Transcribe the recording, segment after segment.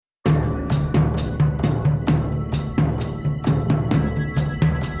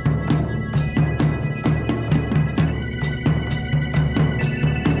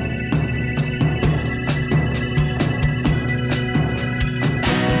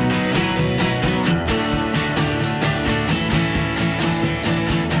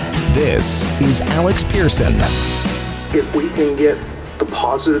This is Alex Pearson. If we can get the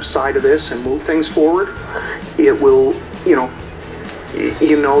positive side of this and move things forward, it will, you know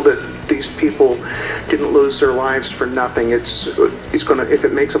that these people didn't lose their lives for nothing. It's gonna, if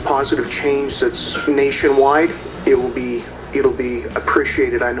it makes a positive change that's nationwide, it'll be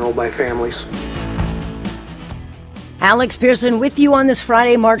appreciated, I know, by families. Alex Pearson with you on this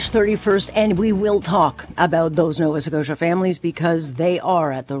Friday, March 31st, and we will talk about those Nova Scotia families because they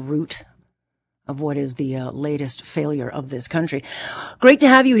are at the root of what is the latest failure of this country. Great to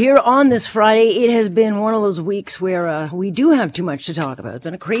have you here on this Friday. It has been one of those weeks where we do have too much to talk about. It's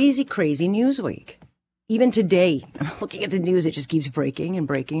been a crazy, crazy news week. Even today, looking at the news, it just keeps breaking and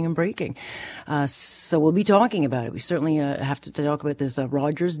breaking and breaking. So we'll be talking about it. We certainly have to talk about this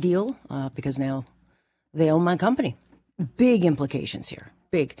Rogers deal because now they own my company. Big implications here.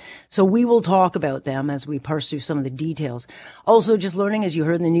 Big. So we will talk about them as we parse through some of the details. Also, just learning, as you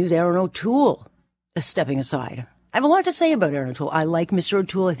heard in the news, Aaron O'Toole is stepping aside. I have a lot to say about Aaron O'Toole. I like Mr.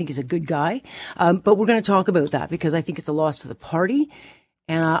 O'Toole. I think he's a good guy. But we're going to talk about that because I think it's a loss to the party.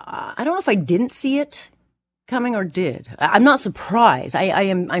 And I don't know if I didn't see it coming or did. I'm not surprised.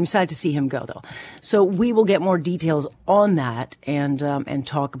 I'm sad to see him go, though. So we will get more details on that and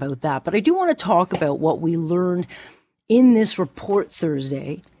talk about that. But I do want to talk about what we learned in this report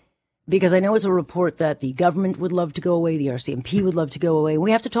Thursday, because I know it's a report that the government would love to go away, the RCMP would love to go away.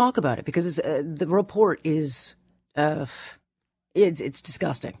 We have to talk about it because the report is, it's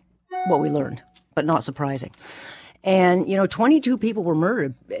disgusting what we learned, but not surprising. And, 22 people were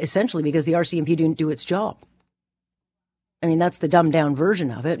murdered essentially because the RCMP didn't do its job. I mean, that's the dumbed down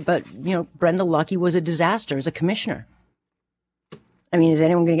version of it. But, Brenda Lucki was a disaster as a commissioner. I mean, is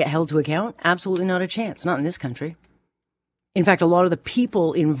anyone going to get held to account? Absolutely not a chance. Not in this country. In fact, a lot of the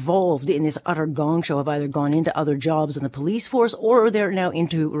people involved in this utter gong show have either gone into other jobs in the police force or they're now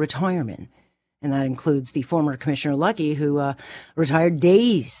into retirement. And that includes the former Commissioner Lucki, who retired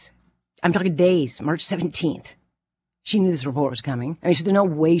days. I'm talking days, March 17th. She knew this report was coming. I mean, there's no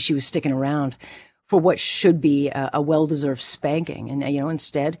way she was sticking around for what should be a well-deserved spanking. And,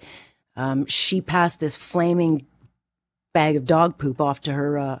 instead, she passed this flaming bag of dog poop off to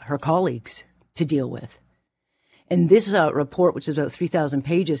her colleagues to deal with. And this report, which is about 3,000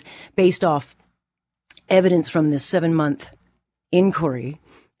 pages, based off evidence from this 7-month inquiry,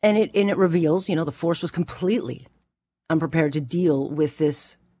 and it reveals, the force was completely unprepared to deal with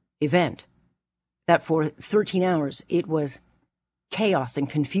this event. That for 13 hours, it was chaos and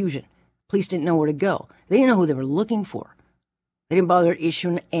confusion. Police didn't know where to go. They didn't know who they were looking for. They didn't bother to issue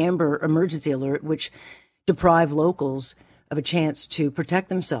an amber emergency alert, which deprived locals of a chance to protect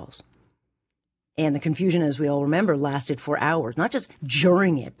themselves. And the confusion, as we all remember, lasted for hours, not just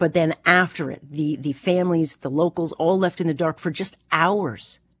during it, but then after it. The families, the locals, all left in the dark for just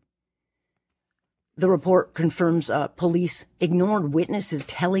hours. The report confirms police ignored witnesses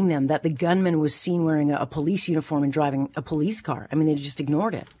telling them that the gunman was seen wearing a police uniform and driving a police car. I mean, they just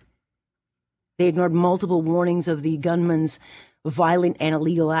ignored it. They ignored multiple warnings of the gunman's violent and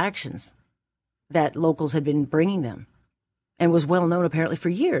illegal actions that locals had been bringing them and was well known apparently for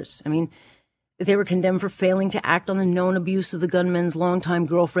years. I mean, they were condemned for failing to act on the known abuse of the gunman's longtime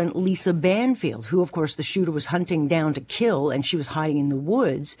girlfriend, Lisa Banfield, who, of course, the shooter was hunting down to kill, and she was hiding in the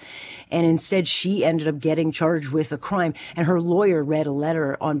woods. And instead, she ended up getting charged with a crime. And her lawyer read a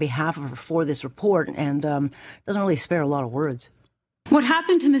letter on behalf of her for this report and doesn't really spare a lot of words. What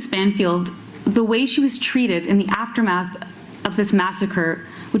happened to Miss Banfield, the way she was treated in the aftermath of this massacre,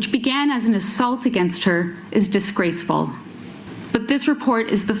 which began as an assault against her, is disgraceful. But this report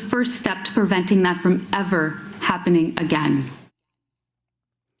is the first step to preventing that from ever happening again.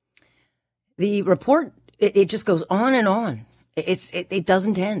 The report, it just goes on and on. It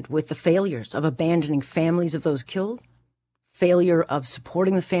doesn't end with the failures of abandoning families of those killed, failure of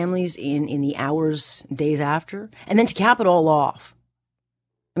supporting the families in the hours, days after, and then to cap it all off.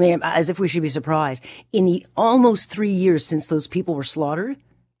 I mean, as if we should be surprised. In the almost 3 years since those people were slaughtered,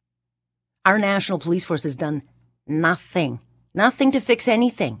 our national police force has done nothing. Nothing to fix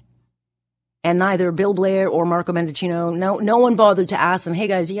anything. And neither Bill Blair or Marco Mendicino, no one bothered to ask them, hey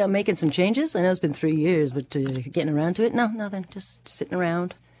guys, yeah, I'm making some changes. I know it's been 3 years, but getting around to it? No, nothing. Just sitting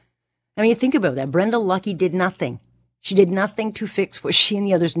around. I mean, you think about that. Brenda Lucki did nothing. She did nothing to fix what she and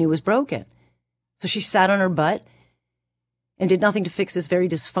the others knew was broken. So she sat on her butt and did nothing to fix this very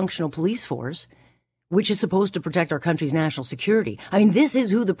dysfunctional police force, which is supposed to protect our country's national security. I mean, this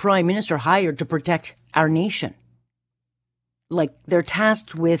is who the Prime Minister hired to protect our nation. Like, they're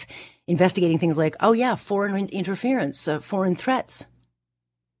tasked with investigating things like, foreign interference, foreign threats.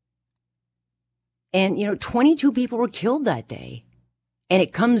 And, 22 people were killed that day. And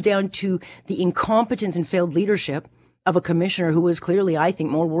it comes down to the incompetence and failed leadership of a commissioner who was clearly, I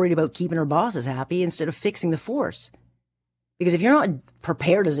think, more worried about keeping her bosses happy instead of fixing the force. Because if you're not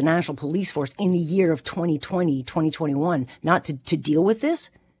prepared as a national police force in the year of 2020, 2021, not to deal with this,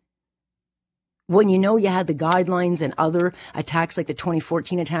 when you know you had the guidelines and other attacks like the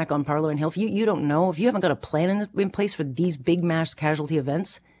 2014 attack on Parliament Hill, you don't know, if you haven't got a plan in place for these big mass casualty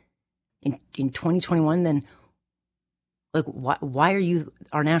events in 2021, then like why are you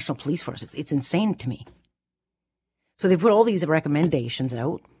our national police force? It's insane to me. So they put all these recommendations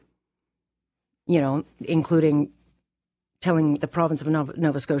out, including telling the province of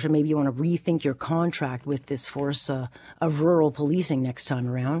Nova Scotia, maybe you want to rethink your contract with this force of rural policing next time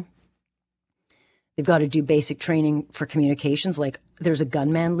around. They've got to do basic training for communications, like there's a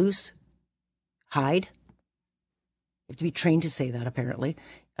gunman loose, hide. You have to be trained to say that, apparently.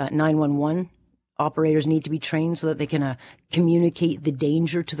 911 operators need to be trained so that they can communicate the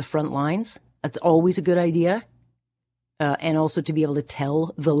danger to the front lines. That's always a good idea. And also to be able to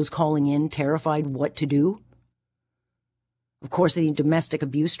tell those calling in terrified what to do. Of course, they need domestic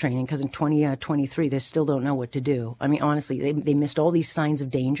abuse training because in 2023, they still don't know what to do. I mean, honestly, they missed all these signs of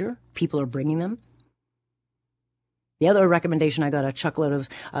danger. People are bringing them. The other recommendation I got a chuckle out of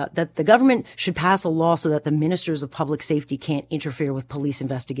that the government should pass a law so that the ministers of public safety can't interfere with police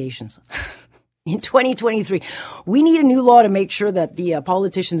investigations. In 2023, we need a new law to make sure that the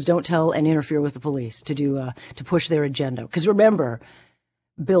politicians don't tell and interfere with the police to push their agenda. Because remember,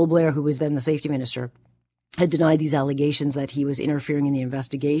 Bill Blair, who was then the safety minister, had denied these allegations that he was interfering in the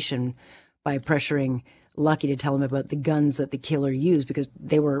investigation by pressuring Lucky to tell him about the guns that the killer used because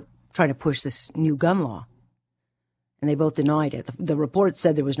they were trying to push this new gun law. And they both denied it. The report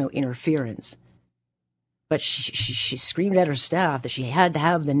said there was no interference. But she screamed at her staff that she had to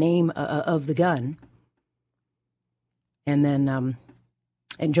have the name of the gun. And then,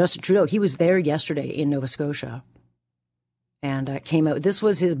 and Justin Trudeau, he was there yesterday in Nova Scotia. And came out. This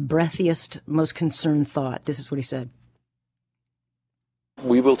was his breathiest, most concerned thought. This is what he said.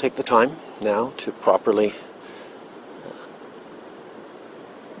 We will take the time now to properly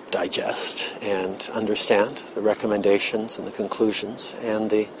digest and understand the recommendations and the conclusions and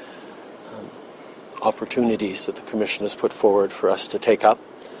the opportunities that the Commission has put forward for us to take up.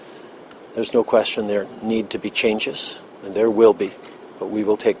 There's no question there need to be changes, and there will be, but we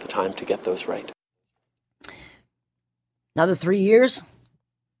will take the time to get those right. Another 3 years?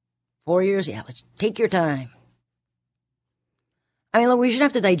 4 years? Yeah, let's take your time. I mean, look, we shouldn't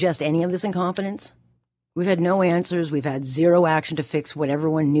have to digest any of this incompetence. We've had no answers. We've had zero action to fix what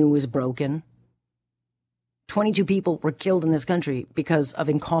everyone knew was broken. 22 people were killed in this country because of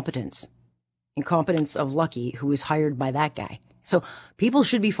incompetence. Incompetence of Lucky, who was hired by that guy. So people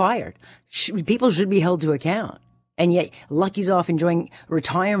should be fired. People should be held to account. And yet Lucky's off enjoying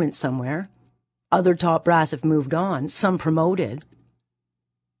retirement somewhere. Other top brass have moved on, some promoted.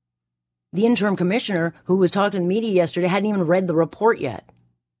 The interim commissioner, who was talking to the media yesterday, hadn't even read the report yet.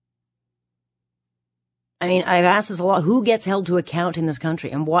 I mean, I've asked this a lot. Who gets held to account in this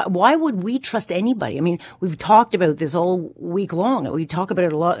country? And why would we trust anybody? I mean, we've talked about this all week long. We talk about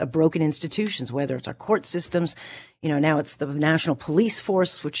it a lot of broken institutions, whether it's our court systems, now it's the National Police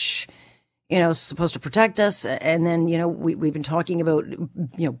Force, which, is supposed to protect us. And then, we've been talking about,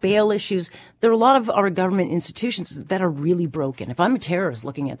 bail issues. There are a lot of our government institutions that are really broken. If I'm a terrorist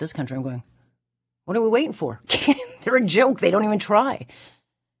looking at this country, I'm going, what are we waiting for? They're a joke. They don't even try.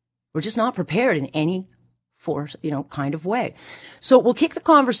 We're just not prepared in any force, kind of way. So we'll kick the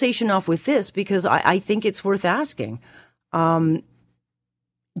conversation off with this because I think it's worth asking.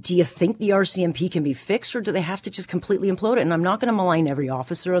 Do you think the RCMP can be fixed, or do they have to just completely implode it? And I'm not going to malign every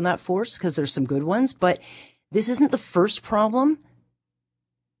officer on that force because there's some good ones, but this isn't the first problem.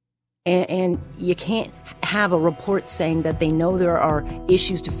 And you can't have a report saying that they know there are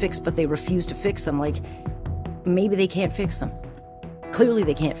issues to fix, but they refuse to fix them. Like, maybe they can't fix them. Clearly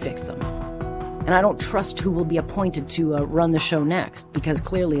they can't fix them. And I don't trust who will be appointed to run the show next, because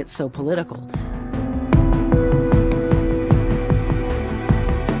clearly it's so political.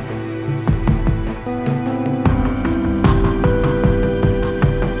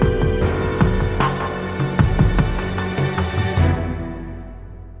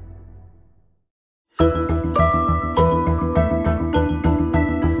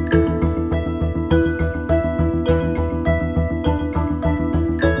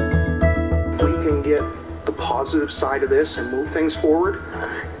 Side of this and move things forward,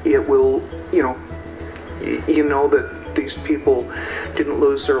 it will, that these people didn't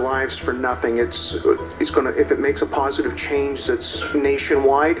lose their lives for nothing. It's going to, if it makes a positive change that's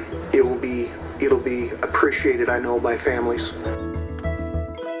nationwide, it'll be appreciated, I know, by families.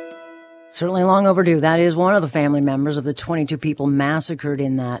 Certainly long overdue. That is one of the family members of the 22 people massacred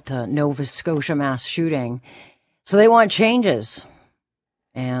in that Nova Scotia mass shooting. So they want changes.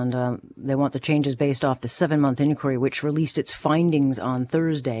 And they want the changes based off the 7-month inquiry, which released its findings on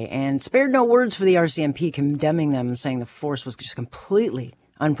Thursday and spared no words for the RCMP, condemning them, saying the force was just completely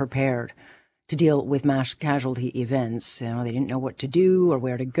unprepared to deal with mass casualty events. You know, they didn't know what to do or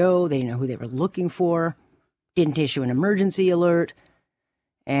where to go. They didn't know who they were looking for. Didn't issue an emergency alert.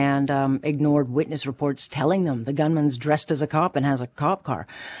 And ignored witness reports telling them the gunman's dressed as a cop and has a cop car.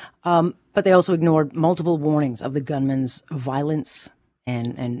 But they also ignored multiple warnings of the gunman's violence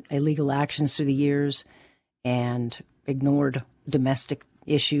and illegal actions through the years, and ignored domestic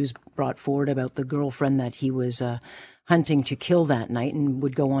issues brought forward about the girlfriend that he was hunting to kill that night, and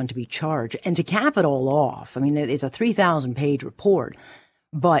would go on to be charged. And to cap it all off, I mean, it's a 3,000-page report,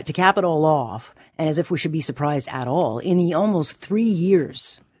 but to cap it all off, and as if we should be surprised at all, in the almost 3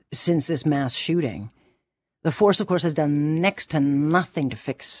 years since this mass shooting, the force, of course, has done next to nothing to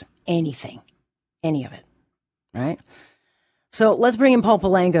fix anything, any of it, right? So let's bring in Paul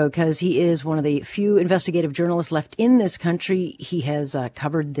Palango, because he is one of the few investigative journalists left in this country. He has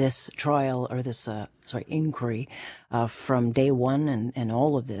covered this trial, or this inquiry from day one and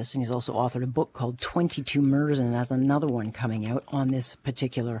all of this. And he's also authored a book called 22 Murders, and has another one coming out on this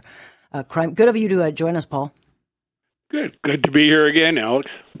particular crime. Good of you to join us, Paul. Good to be here again, Alex.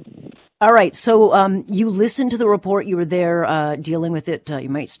 All right. So you listened to the report. You were there dealing with it. You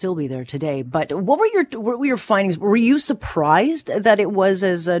might still be there today. But what were your findings? Were you surprised that it was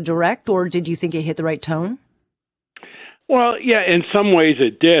as direct, or did you think it hit the right tone? Well, yeah, in some ways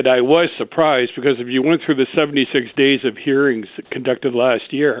it did. I was surprised, because if you went through the 76 days of hearings conducted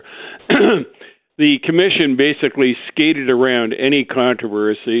last year, the commission basically skated around any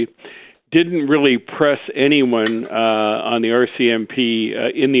controversy, didn't really press anyone on the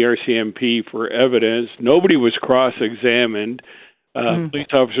RCMP, in the RCMP for evidence. Nobody was cross-examined. Police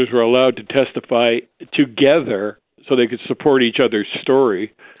officers were allowed to testify together so they could support each other's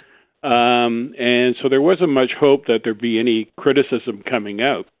story. And so there wasn't much hope that there'd be any criticism coming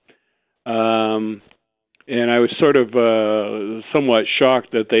out. And I was sort of somewhat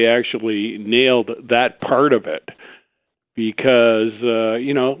shocked that they actually nailed that part of it. Because,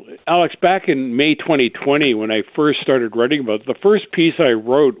 Alex, back in May 2020, when I first started writing about it, the first piece I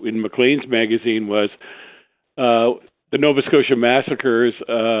wrote in Maclean's magazine was the Nova Scotia massacres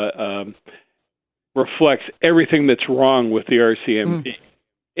reflects everything that's wrong with the RCMP.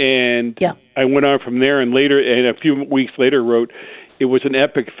 And I went on from there, and a few weeks later wrote, it was an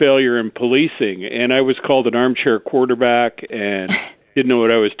epic failure in policing. And I was called an armchair quarterback and didn't know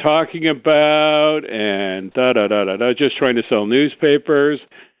what I was talking about, and just trying to sell newspapers.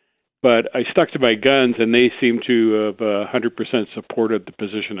 But I stuck to my guns, and they seemed to have 100% supported the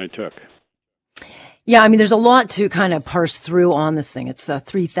position I took. Yeah, I mean, there's a lot to kind of parse through on this thing. It's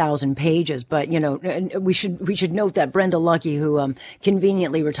 3,000 pages, but we should note that Brenda Lucky, who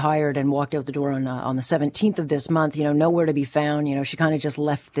conveniently retired and walked out the door on the 17th of this month, nowhere to be found. She kind of just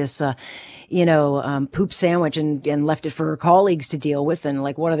left this poop sandwich and left it for her colleagues to deal with. And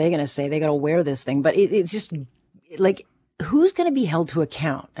like, what are they going to say? They got to wear this thing. But it's just like, who's going to be held to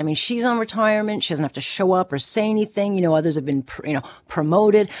account? I mean, she's on retirement. She doesn't have to show up or say anything. Others have been,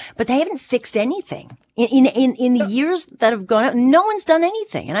 promoted, but they haven't fixed anything in the years that have gone out. No one's done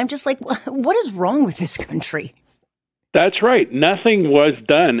anything. And I'm just like, what is wrong with this country? That's right. Nothing was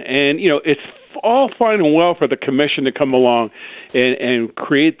done. And, it's all fine and well for the commission to come along and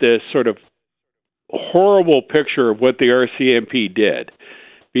create this sort of horrible picture of what the RCMP did.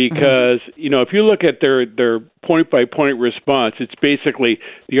 Because, if you look at their point-by-point response, it's basically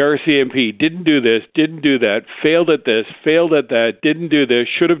the RCMP didn't do this, didn't do that, failed at this, failed at that, didn't do this,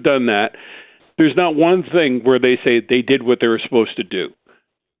 should have done that. There's not one thing where they say they did what they were supposed to do.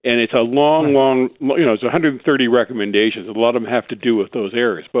 And it's a long, it's 130 recommendations. A lot of them have to do with those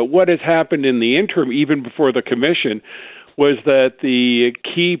errors. But what has happened in the interim, even before the commission, was that the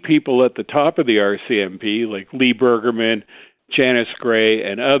key people at the top of the RCMP, like Lee Bergerman, Janice Gray,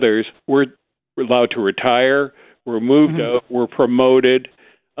 and others, were allowed to retire, were moved out, were promoted.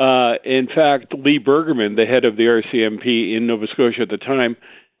 In fact, Lee Bergerman, the head of the RCMP in Nova Scotia at the time,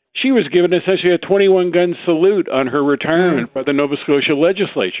 she was given essentially a 21-gun salute on her retirement by the Nova Scotia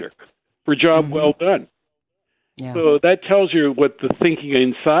legislature for job well done. Yeah. So that tells you what the thinking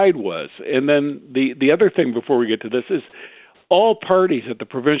inside was. And then the other thing before we get to this is all parties at the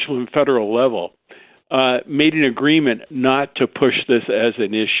provincial and federal level made an agreement not to push this as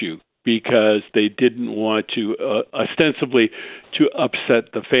an issue because they didn't want to ostensibly to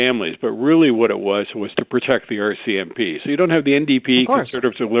upset the families, but really what it was to protect the RCMP. So you don't have the NDP,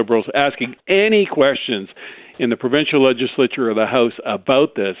 Conservatives or Liberals asking any questions in the provincial legislature or the House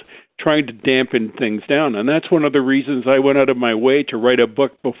about this, trying to dampen things down. And that's one of the reasons I went out of my way to write a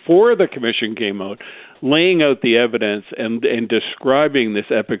book before the commission came out, laying out the evidence and describing this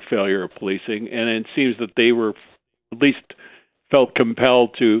epic failure of policing. And it seems that they were at least felt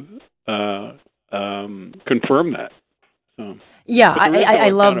compelled to confirm that. So, yeah, I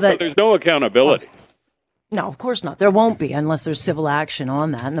love that. But there's no accountability. No, of course not. There won't be unless there's civil action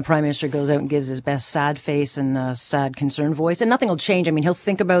on that. And the Prime Minister goes out and gives his best sad face and sad concerned voice. And nothing will change. I mean, he'll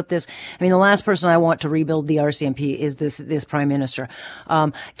think about this. I mean, the last person I want to rebuild the RCMP is this Prime Minister.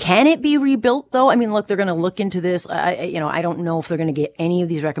 Can it be rebuilt, though? I mean, look, they're going to look into this. I don't know if they're going to get any of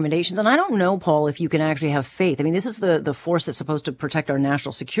these recommendations. And I don't know, Paul, if you can actually have faith. I mean, this is the force that's supposed to protect our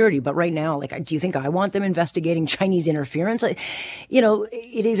national security. But right now, do you think I want them investigating Chinese interference? It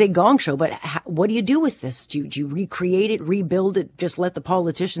is a gong show. But what do you do with this? Do you recreate it, rebuild it, just let the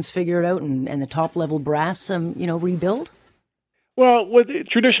politicians figure it out and the top-level brass, rebuild? Well,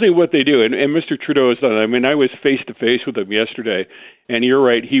 traditionally what they do, and Mr. Trudeau has done it. I mean, I was face-to-face with him yesterday, and you're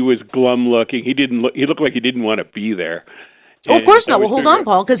right, he was glum-looking. He looked like he didn't want to be there. Oh, of course not. Well, hold on,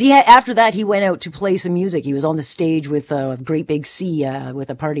 Paul, because after that he went out to play some music. He was on the stage with a great big C with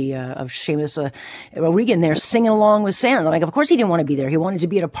a party of Seamus O'Regan there singing along with Santa. Like, of course he didn't want to be there. He wanted to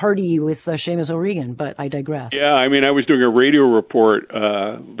be at a party with Seamus O'Regan, but I digress. Yeah, I mean, I was doing a radio report.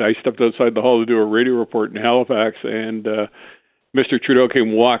 I stepped outside the hall to do a radio report in Halifax, and Mr. Trudeau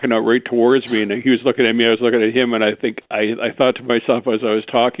came walking out right towards me, and he was looking at me. I was looking at him, and I think I thought to myself as I was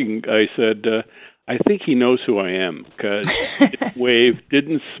talking, I said, I think he knows who I am, because he didn't wave,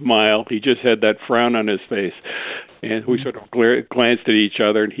 didn't smile. He just had that frown on his face. And we sort of glanced at each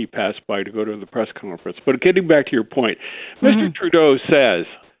other, and he passed by to go to the press conference. But getting back to your point, Mr. Trudeau says,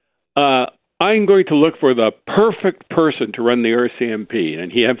 I'm going to look for the perfect person to run the RCMP,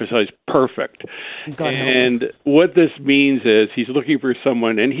 and he emphasized perfect. And what this means is he's looking for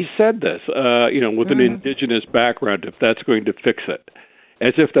someone, and he said this, with an Indigenous background, if that's going to fix it.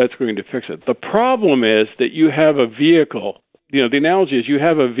 As if that's going to fix it. The problem is that you have a vehicle, the analogy is you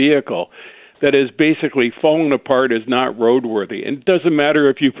have a vehicle that is basically fallen apart, is not roadworthy. And it doesn't matter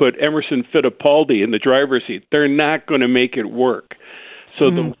if you put Emerson Fittipaldi in the driver's seat, they're not going to make it work.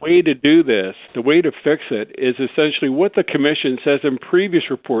 So the way to do this, the way to fix it, is essentially what the Commission says and previous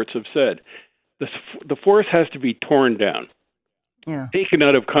reports have said. The force has to be torn down. Yeah. Taken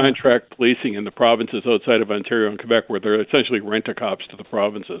out of contract policing in the provinces outside of Ontario and Quebec, where they're essentially rent-a-cops to the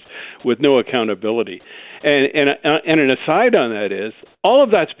provinces with no accountability. And an aside on that is, all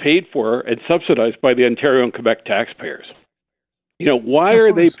of that's paid for and subsidized by the Ontario and Quebec taxpayers. Why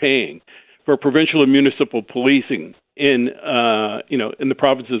are they paying for provincial and municipal policing in the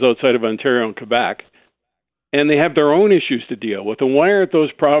provinces outside of Ontario and Quebec? And they have their own issues to deal with. And why aren't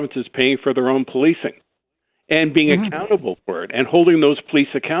those provinces paying for their own policing and being accountable for it and holding those police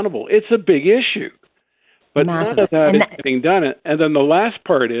accountable? It's a big issue. But none of that is getting done. And then the last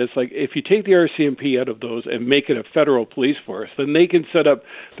part is, if you take the RCMP out of those and make it a federal police force, then they can set up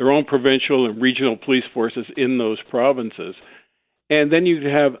their own provincial and regional police forces in those provinces. And then you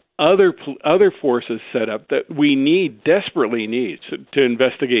have other forces set up that we desperately need to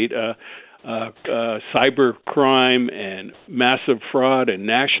investigate cyber crime and massive fraud and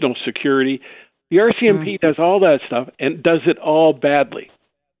national security. The RCMP does all that stuff and does it all badly.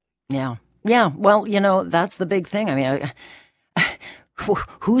 Yeah. Yeah. Well, that's the big thing. I mean,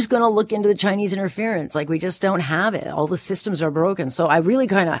 who's going to look into the Chinese interference? We just don't have it. All the systems are broken. So I really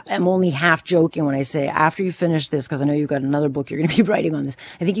kind of am only half joking when I say, after you finish this, because I know you've got another book you're going to be writing on this,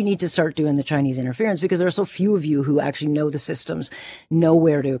 I think you need to start doing the Chinese interference, because there are so few of you who actually know the systems, know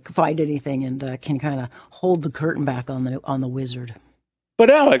where to find anything, and can kind of hold the curtain back on the wizard. But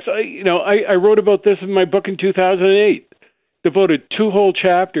Alex, I wrote about this in my book in 2008, devoted 2 whole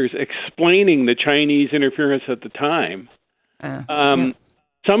chapters explaining the Chinese interference at the time.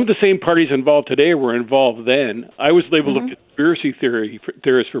 Some of the same parties involved today were involved then. I was labeled a conspiracy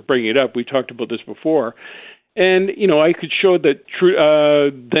theorist for bringing it up. We talked about this before. And, I could show that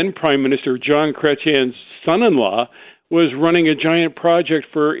then Prime Minister John Chrétien's son-in-law was running a giant project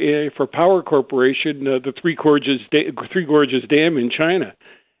for Power Corporation, the Three Gorges Dam in China,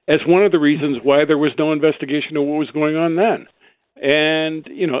 as one of the reasons why there was no investigation of what was going on then. And,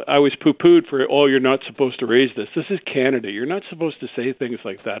 I was poo-pooed for, you're not supposed to raise this. This is Canada. You're not supposed to say things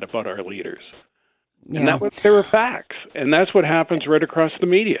like that about our leaders. Yeah. And there were facts. And that's what happens right across the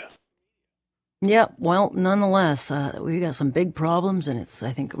media. Yeah, well, nonetheless, we got some big problems, and it's,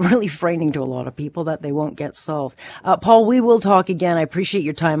 I think, really frightening to a lot of people that they won't get solved. Paul, we will talk again. I appreciate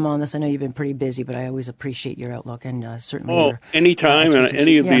your time on this. I know you've been pretty busy, but I always appreciate your outlook and certainly your anytime on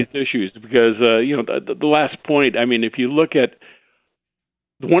any of these issues, because the last point. I mean, if you look at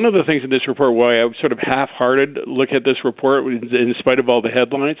one of the things in this report, why I was sort of half-hearted look at this report, in spite of all the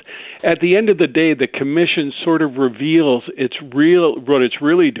headlines, at the end of the day, the commission sort of reveals what it's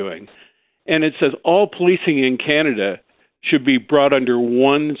really doing. And it says all policing in Canada should be brought under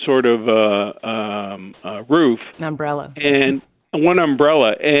one sort of roof. Umbrella. And one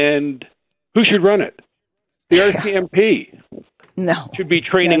umbrella. And who should run it? The RCMP. No. Should be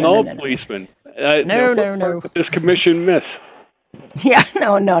training all policemen. No. This commission miss. Yeah,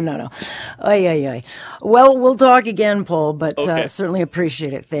 no. Ay. Well, we'll talk again, Paul, but certainly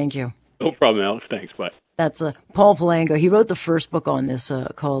appreciate it. Thank you. No problem, Alex. Thanks. Bye. That's Paul Palango. He wrote the first book on this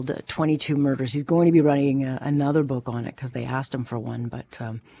called 22 Murders. He's going to be writing another book on it because they asked him for one. But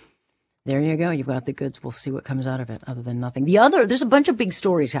there you go. You've got the goods. We'll see what comes out of it other than nothing. There's a bunch of big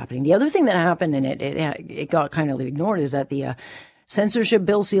stories happening. The other thing that happened, and it got kind of ignored, is that the censorship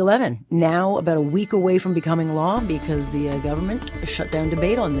bill C-11, now about a week away from becoming law because the government shut down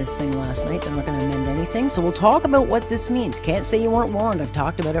debate on this thing last night. They're not going to amend anything. So we'll talk about what this means. Can't say you weren't warned. I've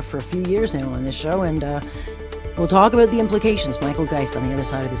talked about it for a few years now on this show, and we'll talk about the implications. Michael Geist on the other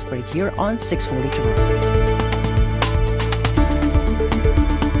side of this break here on 640 Toronto.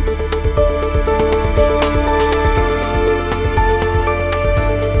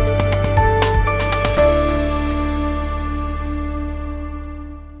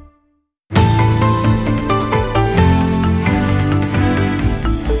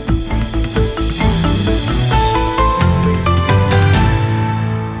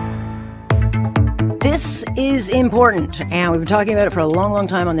 This is important, and we've been talking about it for a long, long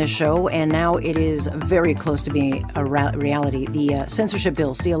time on this show, and now it is very close to being a reality. The censorship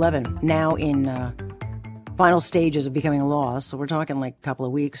bill, C-11, now in final stages of becoming law, so we're talking like a couple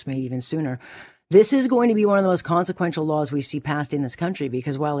of weeks, maybe even sooner. This is going to be one of the most consequential laws we see passed in this country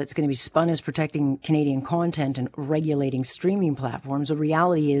because while it's going to be spun as protecting Canadian content and regulating streaming platforms, the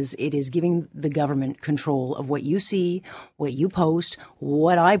reality is it is giving the government control of what you see, what you post,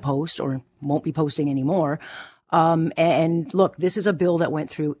 what I post or won't be posting anymore. And look, this is a bill that went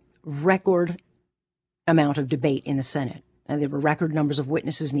through record amount of debate in the Senate. And there were record numbers of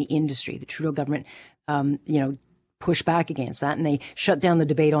witnesses in the industry. The Trudeau government, push back against that, and they shut down the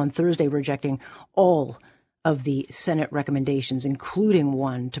debate on Thursday, rejecting all of the Senate recommendations, including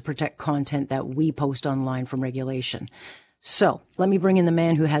one to protect content that we post online from regulation. So let me bring in the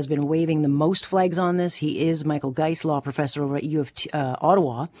man who has been waving the most flags on this. He is Michael Geist, law professor over at U of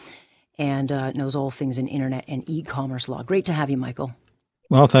Ottawa, and knows all things in internet and e-commerce law. Great to have you, Michael.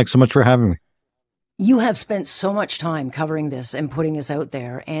 Well, thanks so much for having me. You have spent so much time covering this and putting this out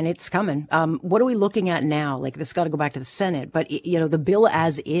there, and it's coming. What are we looking at now? Like, this got to go back to the Senate, but the bill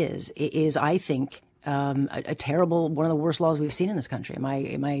as is, I think, a terrible, one of the worst laws we've seen in this country. Am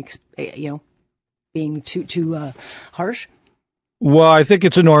I being too harsh? Well, I think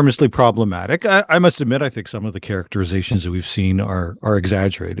it's enormously problematic. I must admit, I think some of the characterizations that we've seen are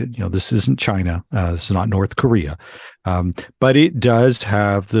exaggerated. This isn't China. This is not North Korea. But it does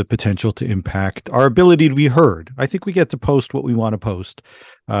have the potential to impact our ability to be heard. I think we get to post what we want to post.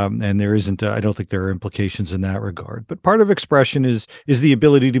 And there isn't, I don't think there are implications in that regard. But part of expression is the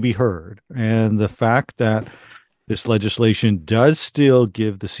ability to be heard. And the fact that this legislation does still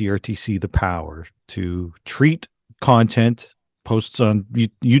give the CRTC the power to treat content, posts on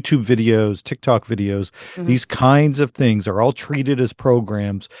YouTube videos, TikTok videos, these kinds of things are all treated as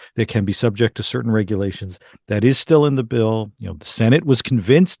programs that can be subject to certain regulations. That is still in the bill. The Senate was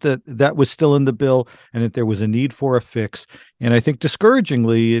convinced that was still in the bill and that there was a need for a fix. And I think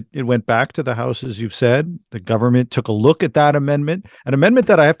discouragingly, it went back to the House, as you've said. The government took a look at that amendment, an amendment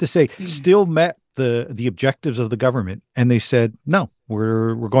that I have to say still met the objectives of the government. And they said, no,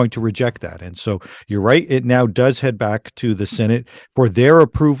 we're going to reject that. And so you're right. It now does head back to the Senate for their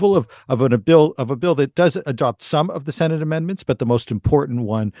approval of a bill that does adopt some of the Senate amendments, but the most important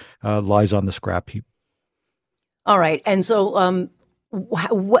one lies on the scrap heap. All right. And so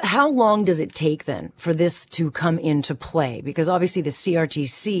how long does it take then for this to come into play? Because obviously the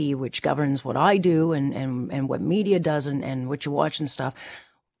CRTC, which governs what I do and what media does and what you watch and stuff,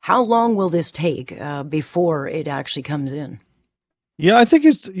 how long will this take before it actually comes in? Yeah, I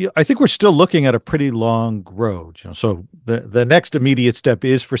think we're still looking at a pretty long road. So the next immediate step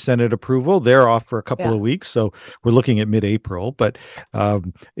is for Senate approval. They're off for a couple of weeks, so we're looking at mid-April, but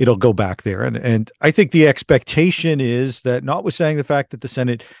it'll go back there. And I think the expectation is that, notwithstanding the fact that the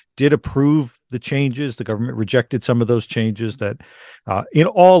Senate did approve the changes. The government rejected some of those changes that, in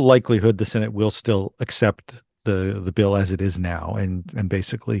all likelihood, the Senate will still accept the bill as it is now and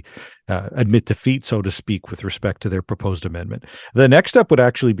basically admit defeat, so to speak, with respect to their proposed amendment. The next step would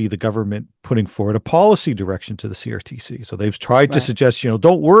actually be the government putting forward a policy direction to the CRTC. So they've tried to suggest,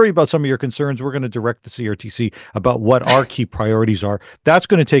 don't worry about some of your concerns. We're going to direct the CRTC about what our key priorities are. That's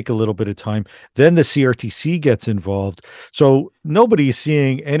going to take a little bit of time. Then the CRTC gets involved. So nobody's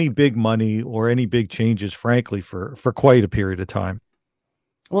seeing any big money or any big changes, frankly, for quite a period of time.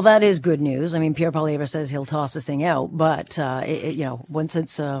 Well, that is good news. I mean, Pierre Poilievre says he'll toss this thing out, but once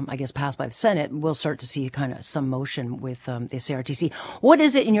it's, I guess, passed by the Senate, we'll start to see kind of some motion with the CRTC. What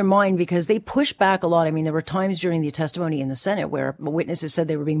is it in your mind? Because they push back a lot. I mean, there were times during the testimony in the Senate where witnesses said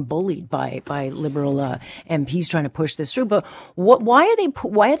they were being bullied by Liberal MPs trying to push this through. But why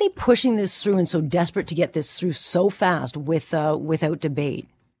are they pushing this through and so desperate to get this through so fast without debate?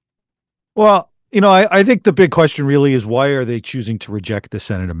 Well, I think the big question really is, why are they choosing to reject the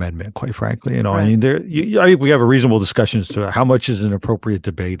Senate amendment, quite frankly? Right. I mean, we have a reasonable discussion as to how much is an appropriate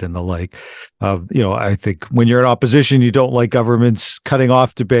debate and the like. I think when you're in opposition, you don't like governments cutting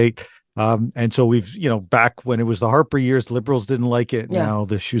off debate. And so we've, back when it was the Harper years, Liberals didn't like it. Yeah. Now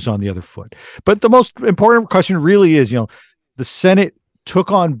the shoe's on the other foot. But the most important question really is, the Senate took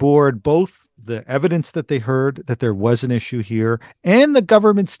on board both the evidence that they heard that there was an issue here and the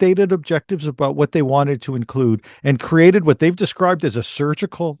government stated objectives about what they wanted to include, and created what they've described as a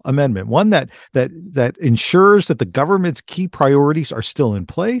surgical amendment, one that ensures that the government's key priorities are still in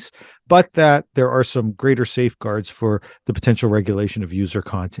place, but that there are some greater safeguards for the potential regulation of user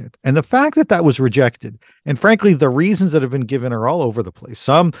content. And the fact that that was rejected, and frankly, the reasons that have been given are all over the place.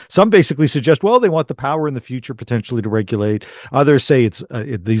 Some basically suggest, well, they want the power in the future potentially to regulate. Others say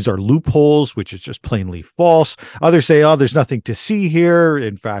these are loopholes, which is just plainly false. Others say, oh, there's nothing to see here.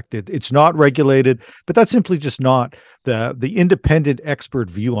 In fact, it's not regulated. But that's simply just not the independent expert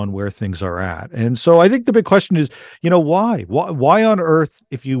view on where things are at. And so I think the big question is, why? Why on earth,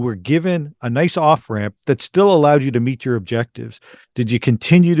 if you were given a nice off-ramp that still allowed you to meet your objectives, did you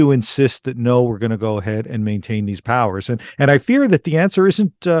continue to insist that, no, we're going to go ahead and maintain these powers? And I fear that the answer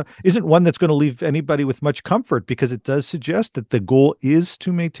isn't one that's going to leave anybody with much comfort, because it does suggest that the goal is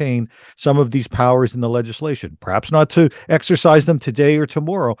to maintain some of these powers in the legislation, perhaps not to exercise them today or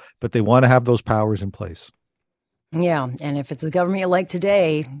tomorrow, but they want to have those powers in place. Yeah, and if it's the government you like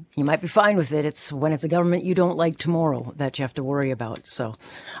today, you might be fine with it. It's when it's a government you don't like tomorrow that you have to worry about. So,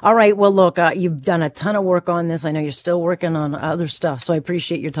 all right, well, look, you've done a ton of work on this. I know you're still working on other stuff, so I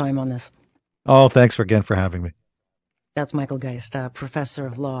appreciate your time on this. Oh, thanks again for having me. That's Michael Geist, professor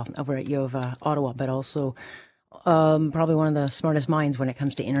of law over at U of Ottawa, but also probably one of the smartest minds when it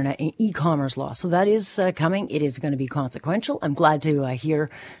comes to internet and e-commerce law. So that is coming. It is going to be consequential. I'm glad to hear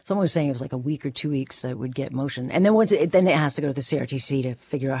someone was saying it was like a week or 2 weeks that would get motion. And then then it has to go to the CRTC to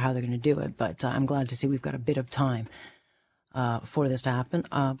figure out how they're going to do it. But I'm glad to see we've got a bit of time for this to happen.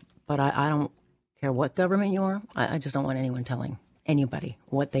 But I don't care what government you are. I just don't want anyone telling anybody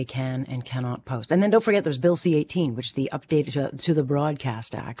what they can and cannot post. And then don't forget there's Bill C-18, which is the update to the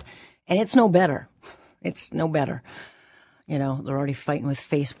Broadcast Act. And it's no better. It's no better. They're already fighting with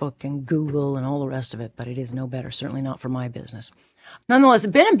Facebook and Google and all the rest of it, but it is no better. Certainly not for my business. Nonetheless,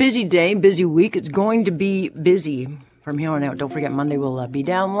 it's been a busy day, busy week. It's going to be busy from here on out. Don't forget, Monday we'll be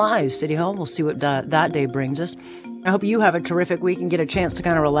down live, City Hall. We'll see what that day brings us. I hope you have a terrific week and get a chance to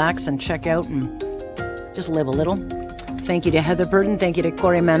kind of relax and check out and just live a little. Thank you to Heather Burden. Thank you to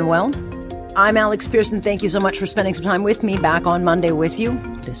Corey Manuel. I'm Alex Pearson. Thank you so much for spending some time with me. Back on Monday with you.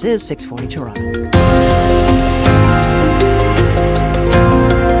 This is 640 Toronto.